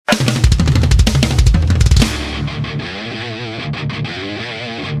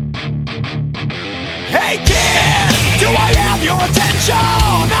your attention.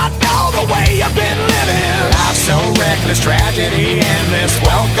 I know the way you've been living. Life's so reckless, tragedy endless.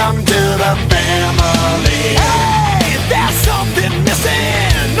 Welcome to the family. Hey, there's something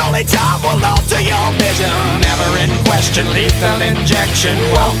missing. Only time will alter your vision. Never in question, lethal injection.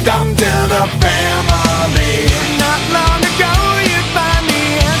 Welcome to the family. Not long ago you'd find the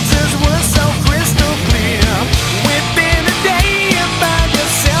answers were so crystal clear. Within a day you find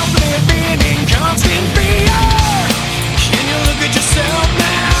yourself living in constant fear. Can you look at yourself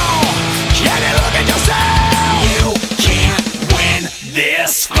now? Can you look at yourself? You can't win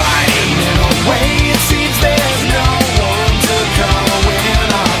this fight. In a way it seems there's no one to call when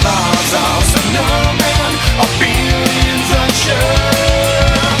our thoughts are so numb and our feelings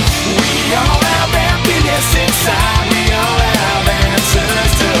unsure. We all have emptiness inside, we all have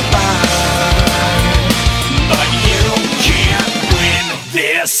answers to find, but you can't win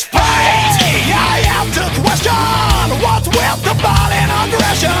this fight. I have to question what's with the violent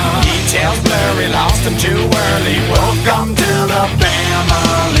aggression. Details blurry, lost them too early. Welcome to the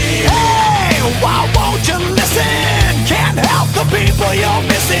family. Hey, why won't you listen? Can't help the people you're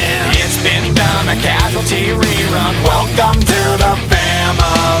missing. It's been done, a casualty rerun. Welcome to the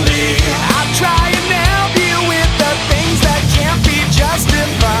family. I try and